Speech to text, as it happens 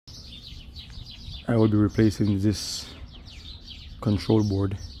I will be replacing this control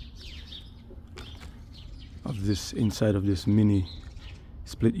board of this inside of this mini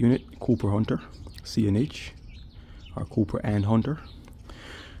split unit Cooper Hunter CNH, or Cooper and Hunter.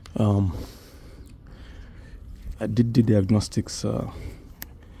 I did the diagnostics on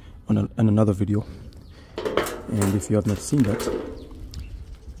another video, and if you have not seen that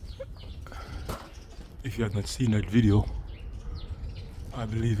video, I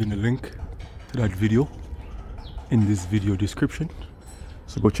will leave in the link to that video in this video description,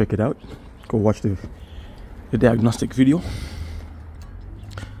 so go check it out. Go watch the diagnostic video.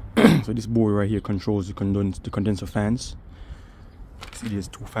 So this board right here controls the condenser fans. See, there's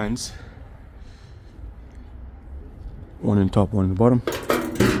two fans, one on top, one on the bottom.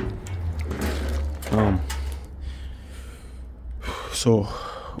 So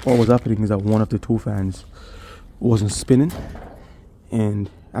what was happening is that one of the two fans wasn't spinning, and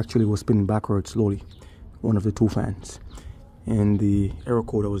actually was spinning backwards slowly, one of the two fans, and the error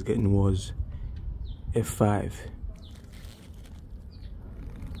code I was getting was F5.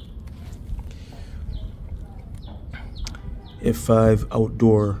 F5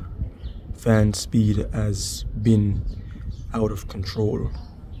 outdoor fan speed has been out of control.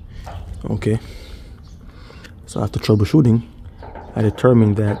 Okay, so after troubleshooting, I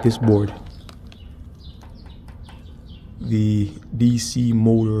determined that this board, the DC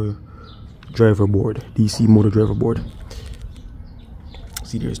motor driver board,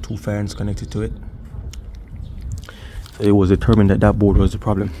 see, there's two fans connected to it. So it was determined that that board was the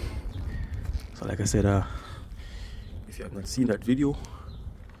problem. So like I said, if you have not seen that video,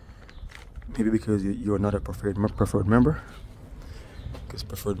 maybe because you're not a preferred member, because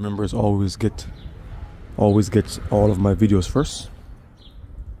preferred members always get all of my videos first.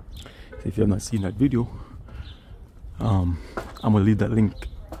 So if you have not seen that video, I'm gonna leave that link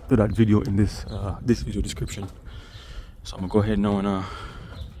to that video in this video description. So I'm gonna go ahead now and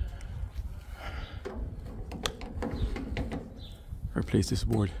replace this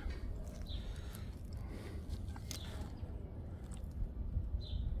board.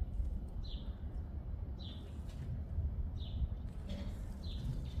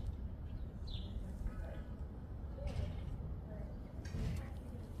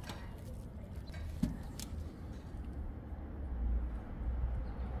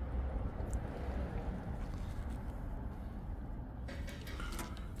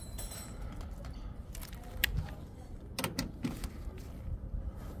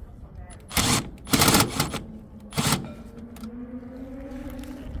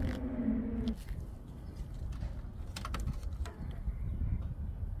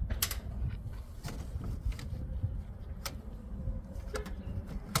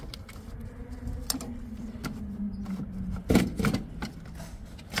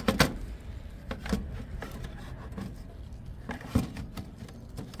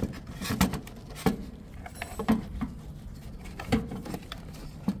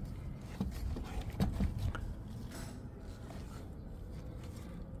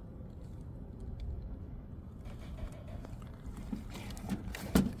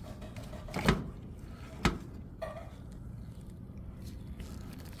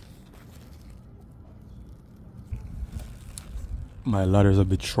 My ladder's a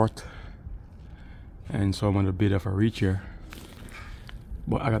bit short, and so I'm on a bit of a reach here,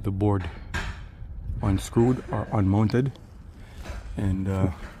 but I got the board unscrewed or unmounted, and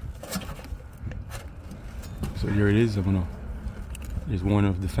so here it is. There's one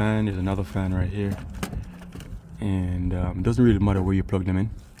of the fan, there's another fan right here, and it doesn't really matter where you plug them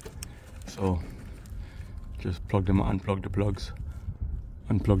in, so just plug them, unplug the plugs,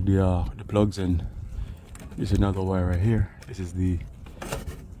 unplug the plugs, and there's another wire right here. This is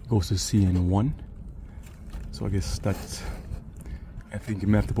goes to CN1. So I guess that's, I think you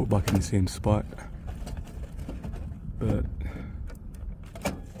may have to put back in the same spot. But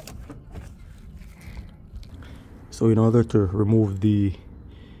so in order to remove the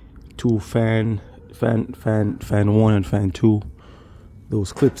two fan 1 and fan 2,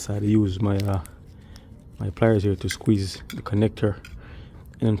 those clips, I had to use my my pliers here to squeeze the connector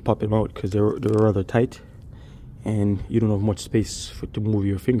and then pop them out, because they're rather tight, and you don't have much space to move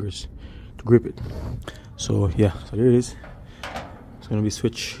your fingers to grip it. So yeah, so there it is. It's gonna be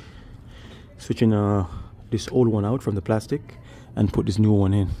switching this old one out from the plastic and put this new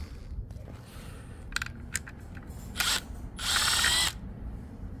one in.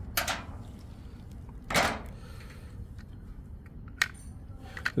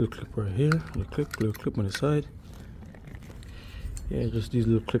 Little clip right here, little clip on the side. Yeah, just these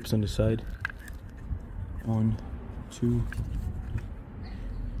little clips on the side. 1, 2.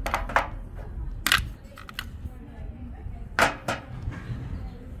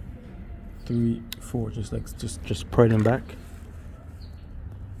 3, 4, just pry them back.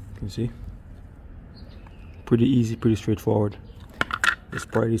 You can see, pretty easy, pretty straightforward.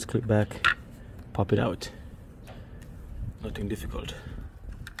 Just pry this clip back, pop it out. Nothing difficult.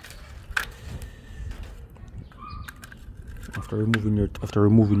 After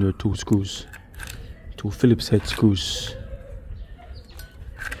removing your 2 screws, 2 Phillips head screws.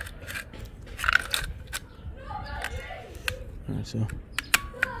 Alright, so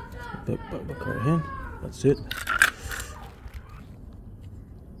back right in. That's it.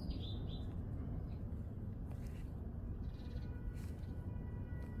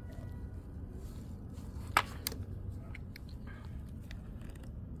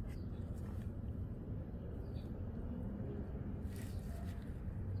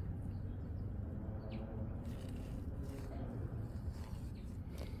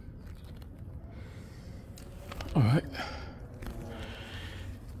 All right,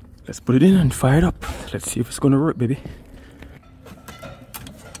 let's put it in and fire it up. Let's see if it's gonna work, baby.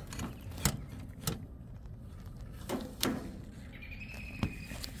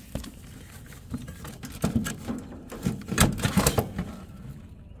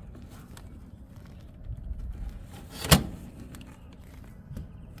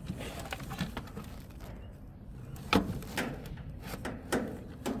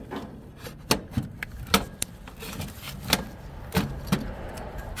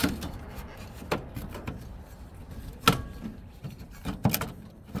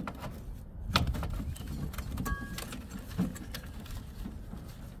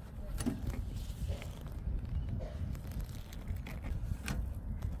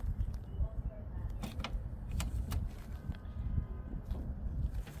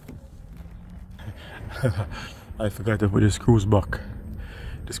 I forgot to put the screws back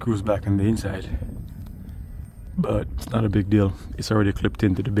on the inside, but it's not a big deal. It's already clipped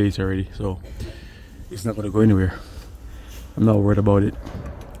into the base already, so it's not gonna go anywhere. I'm not worried about it.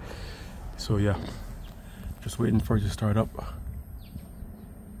 So yeah, just waiting for it to start up.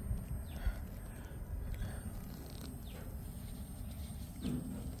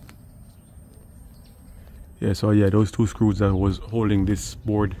 Yeah, so yeah, those 2 screws that was holding this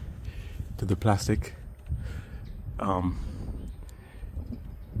board to the plastic, I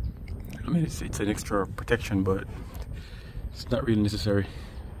mean, it's an extra protection, but it's not really necessary.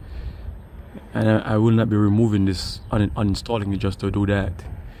 And I will not be removing this, uninstalling it just to do that.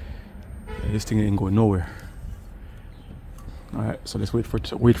 This thing ain't going nowhere. All right, so let's wait for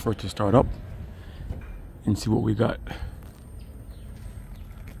it to start up and see what we got.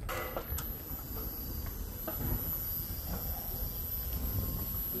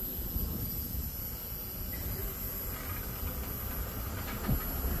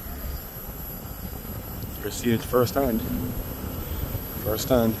 You're seeing it firsthand.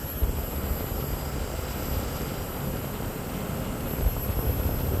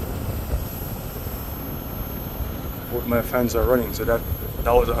 Both my fans are running, so that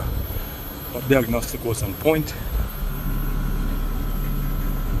was a diagnostic was on point.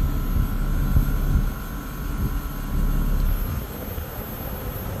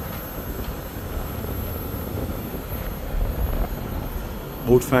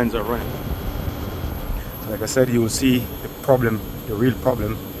 Both fans are running. Like I said, you will see the problem, the real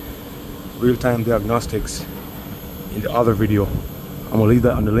problem, real-time diagnostics in the other video. I'm gonna leave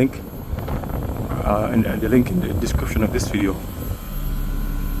that on the link, and the link in the description of this video.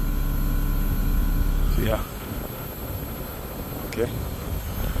 So yeah, okay.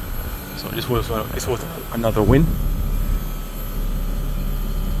 So this was another win.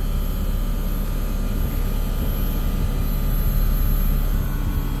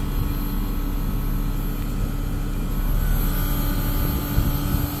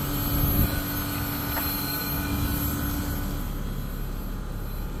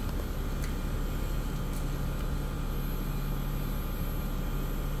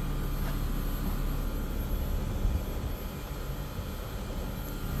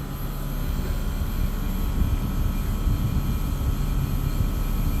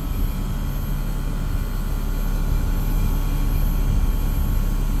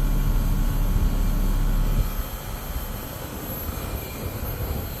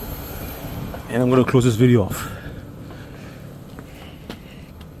 And I'm gonna close this video off.